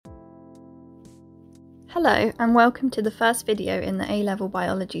Hello and welcome to the first video in the A-Level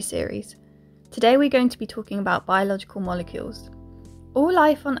Biology series. Today we're going to be talking about biological molecules. All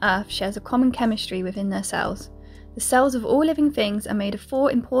life on Earth shares a common chemistry within their cells. The cells of all living things are made of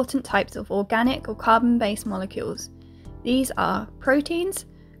four important types of organic or carbon-based molecules. These are proteins,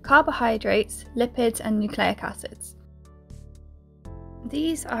 carbohydrates, lipids and nucleic acids.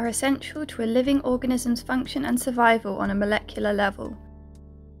 These are essential to a living organism's function and survival on a molecular level.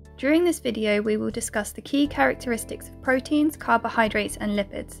 During this video, we will discuss the key characteristics of proteins, carbohydrates and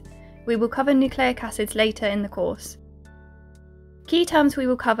lipids. We will cover nucleic acids later in the course. Key terms we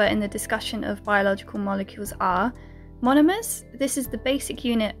will cover in the discussion of biological molecules are monomers. This is the basic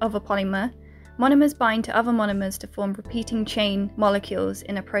unit of a polymer. Monomers bind to other monomers to form repeating chain molecules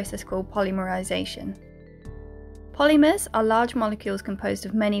in a process called polymerization. Polymers are large molecules composed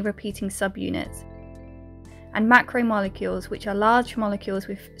of many repeating subunits. And macromolecules, which are large molecules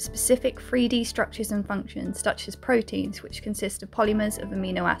with specific 3D structures and functions, such as proteins, which consist of polymers of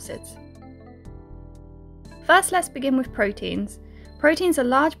amino acids. First, let's begin with proteins. Proteins are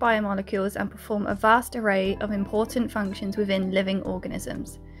large biomolecules and perform a vast array of important functions within living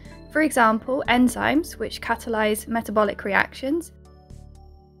organisms. For example, enzymes, which catalyze metabolic reactions,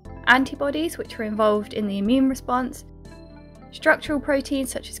 antibodies, which are involved in the immune response, structural proteins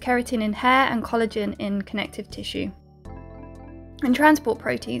such as keratin in hair and collagen in connective tissue, and transport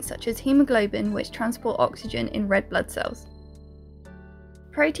proteins such as hemoglobin, which transport oxygen in red blood cells.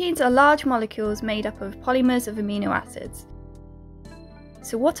 Proteins are large molecules made up of polymers of amino acids.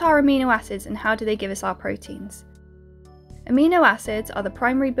 So what are amino acids and how do they give us our proteins? Amino acids are the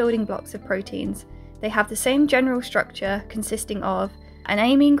primary building blocks of proteins. They have the same general structure consisting of an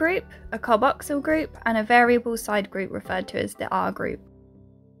amine group, a carboxyl group, and a variable side group referred to as the R group.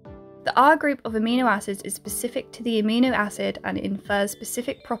 The R group of amino acids is specific to the amino acid and infers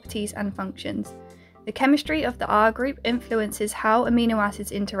specific properties and functions. The chemistry of the R group influences how amino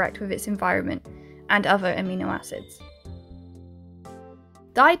acids interact with its environment and other amino acids.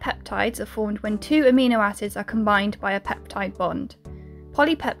 Dipeptides are formed when two amino acids are combined by a peptide bond.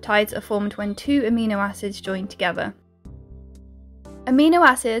 Polypeptides are formed when two amino acids join together. Amino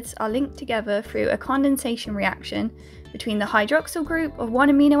acids are linked together through a condensation reaction between the hydroxyl group of one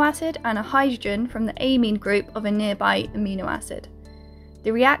amino acid and a hydrogen from the amine group of a nearby amino acid.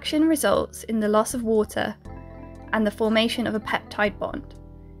 The reaction results in the loss of water and the formation of a peptide bond.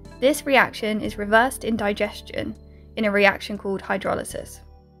 This reaction is reversed in digestion in a reaction called hydrolysis.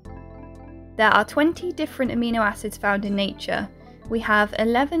 There are 20 different amino acids found in nature. We have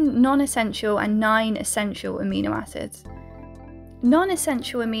 11 non-essential and 9 essential amino acids.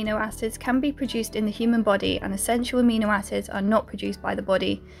 Non-essential amino acids can be produced in the human body, and essential amino acids are not produced by the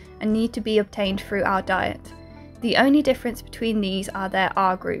body and need to be obtained through our diet. The only difference between these are their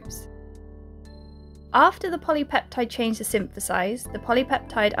R groups. After the polypeptide chains are synthesized, the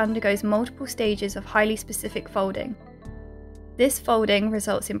polypeptide undergoes multiple stages of highly specific folding. This folding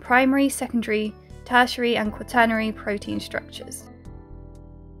results in primary, secondary, tertiary and quaternary protein structures.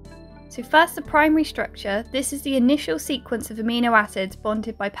 So first, the primary structure. This is the initial sequence of amino acids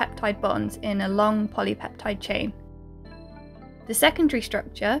bonded by peptide bonds in a long polypeptide chain. The secondary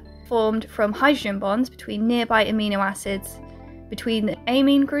structure, formed from hydrogen bonds between nearby amino acids, between the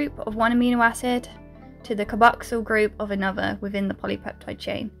amine group of one amino acid to the carboxyl group of another within the polypeptide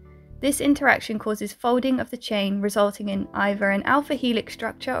chain. This interaction causes folding of the chain, resulting in either an alpha helix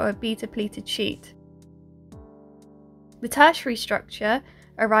structure or a beta pleated sheet. The tertiary structure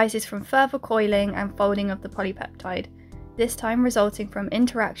arises from further coiling and folding of the polypeptide, this time resulting from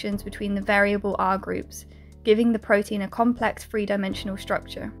interactions between the variable R groups, giving the protein a complex three-dimensional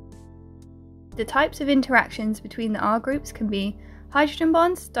structure. The types of interactions between the R groups can be hydrogen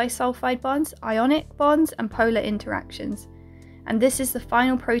bonds, disulfide bonds, ionic bonds, and polar interactions. And this is the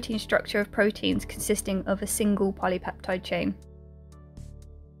final protein structure of proteins, consisting of a single polypeptide chain.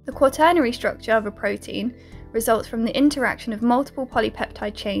 The quaternary structure of a protein results from the interaction of multiple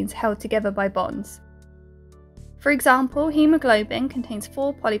polypeptide chains held together by bonds. For example, hemoglobin contains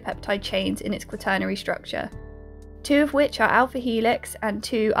 4 polypeptide chains in its quaternary structure, 2 of which are alpha helix and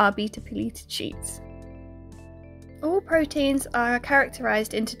 2 are beta pleated sheets. All proteins are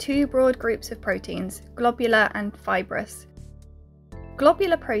characterized into 2 broad groups of proteins, globular and fibrous.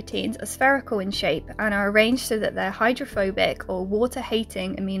 Globular proteins are spherical in shape and are arranged so that their hydrophobic or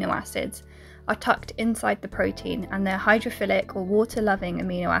water-hating amino acids are tucked inside the protein and their hydrophilic or water-loving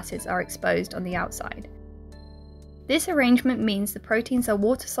amino acids are exposed on the outside. This arrangement means the proteins are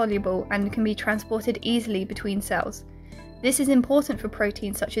water-soluble and can be transported easily between cells. This is important for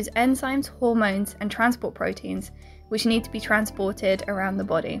proteins such as enzymes, hormones, and transport proteins, which need to be transported around the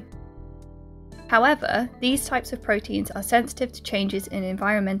body. However, these types of proteins are sensitive to changes in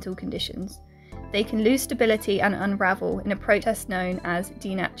environmental conditions. They can lose stability and unravel in a process known as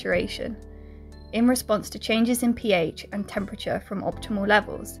denaturation, in response to changes in pH and temperature from optimal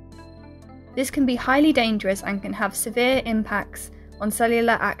levels. This can be highly dangerous and can have severe impacts on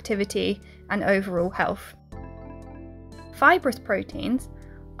cellular activity and overall health. Fibrous proteins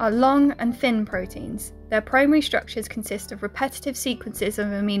are long and thin proteins. Their primary structures consist of repetitive sequences of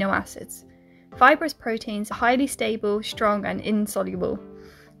amino acids. Fibrous proteins are highly stable, strong, and insoluble.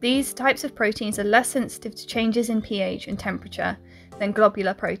 These types of proteins are less sensitive to changes in pH and temperature than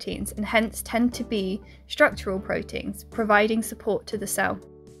globular proteins, and hence tend to be structural proteins, providing support to the cell.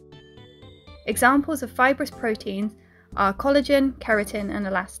 Examples of fibrous proteins are collagen, keratin, and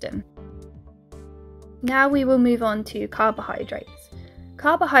elastin. Now we will move on to carbohydrates.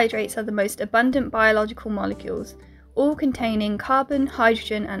 Carbohydrates are the most abundant biological molecules, all containing carbon,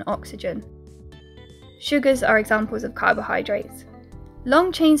 hydrogen, and oxygen. Sugars are examples of carbohydrates.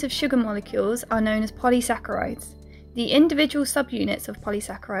 Long chains of sugar molecules are known as polysaccharides. The individual subunits of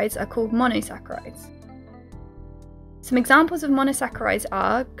polysaccharides are called monosaccharides. Some examples of monosaccharides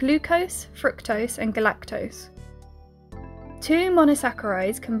are glucose, fructose, and galactose. Two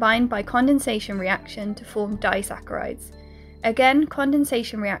monosaccharides combine by condensation reaction to form disaccharides. Again,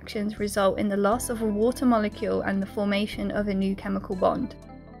 condensation reactions result in the loss of a water molecule and the formation of a new chemical bond.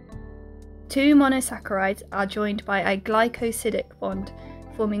 Two monosaccharides are joined by a glycosidic bond,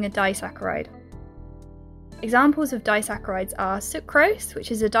 forming a disaccharide. Examples of disaccharides are sucrose,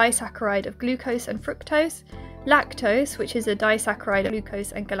 which is a disaccharide of glucose and fructose, lactose, which is a disaccharide of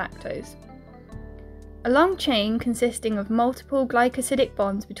glucose and galactose. A long chain consisting of multiple glycosidic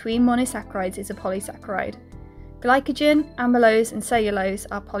bonds between monosaccharides is a polysaccharide. Glycogen, amylose, and cellulose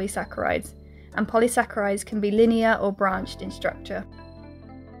are polysaccharides, and polysaccharides can be linear or branched in structure.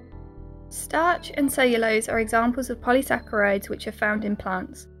 Starch and cellulose are examples of polysaccharides which are found in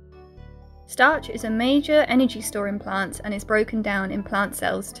plants. Starch is a major energy store in plants and is broken down in plant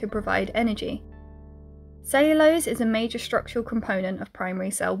cells to provide energy. Cellulose is a major structural component of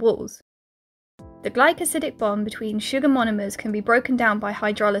primary cell walls. The glycosidic bond between sugar monomers can be broken down by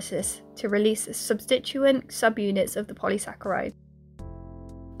hydrolysis to release substituent subunits of the polysaccharide.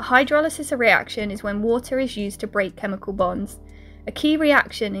 A hydrolysis reaction is when water is used to break chemical bonds. A key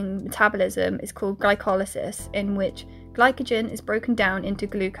reaction in metabolism is called glycolysis, in which glycogen is broken down into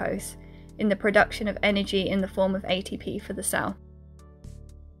glucose in the production of energy in the form of ATP for the cell.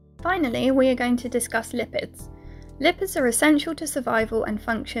 Finally, we are going to discuss lipids. Lipids are essential to survival and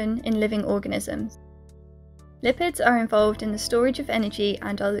function in living organisms. Lipids are involved in the storage of energy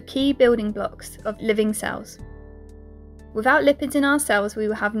and are the key building blocks of living cells. Without lipids in our cells, we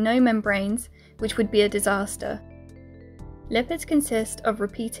will have no membranes, which would be a disaster. Lipids consist of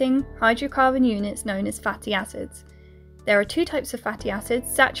repeating hydrocarbon units known as fatty acids. There are two types of fatty acids,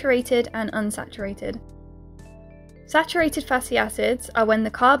 saturated and unsaturated. Saturated fatty acids are when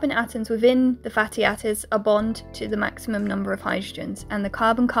the carbon atoms within the fatty acids are bond to the maximum number of hydrogens, and the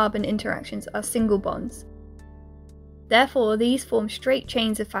carbon-carbon interactions are single bonds. Therefore, these form straight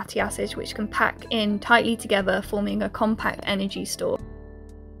chains of fatty acids which can pack in tightly together, forming a compact energy store.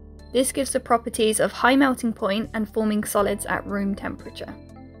 This gives the properties of high melting point and forming solids at room temperature.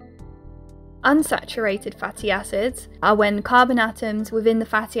 Unsaturated fatty acids are when carbon atoms within the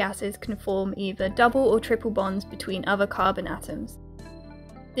fatty acids can form either double or triple bonds between other carbon atoms.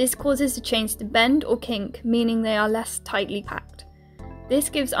 This causes the chains to bend or kink, meaning they are less tightly packed. This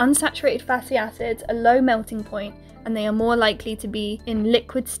gives unsaturated fatty acids a low melting point, and they are more likely to be in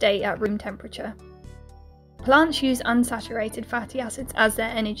liquid state at room temperature. Plants use unsaturated fatty acids as their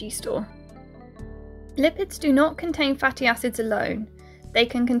energy store. Lipids do not contain fatty acids alone. They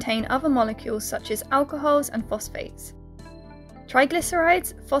can contain other molecules such as alcohols and phosphates.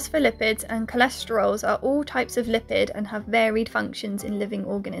 Triglycerides, phospholipids, and cholesterols are all types of lipid and have varied functions in living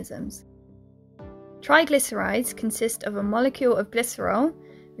organisms. Triglycerides consist of a molecule of glycerol,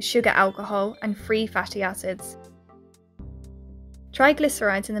 with sugar alcohol, and free fatty acids.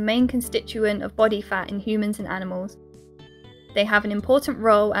 Triglycerides are the main constituent of body fat in humans and animals. They have an important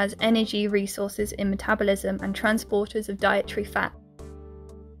role as energy resources in metabolism and transporters of dietary fat.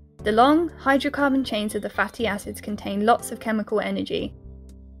 The long hydrocarbon chains of the fatty acids contain lots of chemical energy.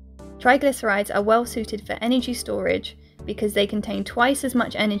 Triglycerides are well suited for energy storage because they contain twice as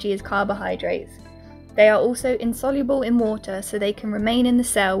much energy as carbohydrates. They are also insoluble in water, so they can remain in the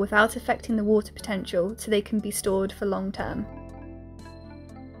cell without affecting the water potential, so they can be stored for long term.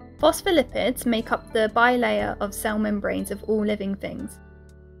 Phospholipids make up the bilayer of cell membranes of all living things.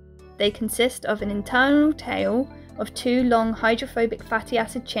 They consist of an internal tail of two long hydrophobic fatty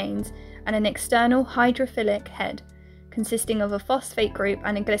acid chains and an external hydrophilic head, consisting of a phosphate group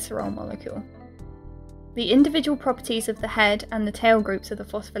and a glycerol molecule. The individual properties of the head and the tail groups of the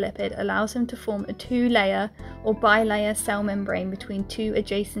phospholipid allows them to form a two-layer or bilayer cell membrane between two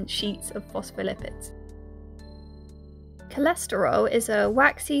adjacent sheets of phospholipids. Cholesterol is a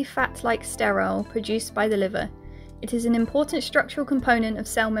waxy, fat-like sterol produced by the liver. It is an important structural component of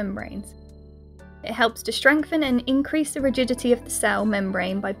cell membranes. It helps to strengthen and increase the rigidity of the cell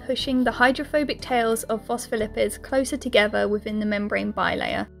membrane by pushing the hydrophobic tails of phospholipids closer together within the membrane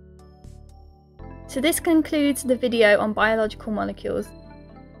bilayer. So this concludes the video on biological molecules.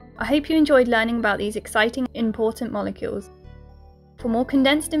 I hope you enjoyed learning about these exciting, important molecules. For more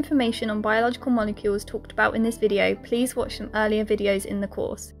condensed information on biological molecules talked about in this video, please watch some earlier videos in the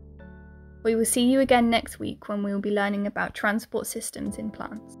course. We will see you again next week when we will be learning about transport systems in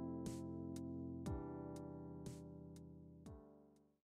plants.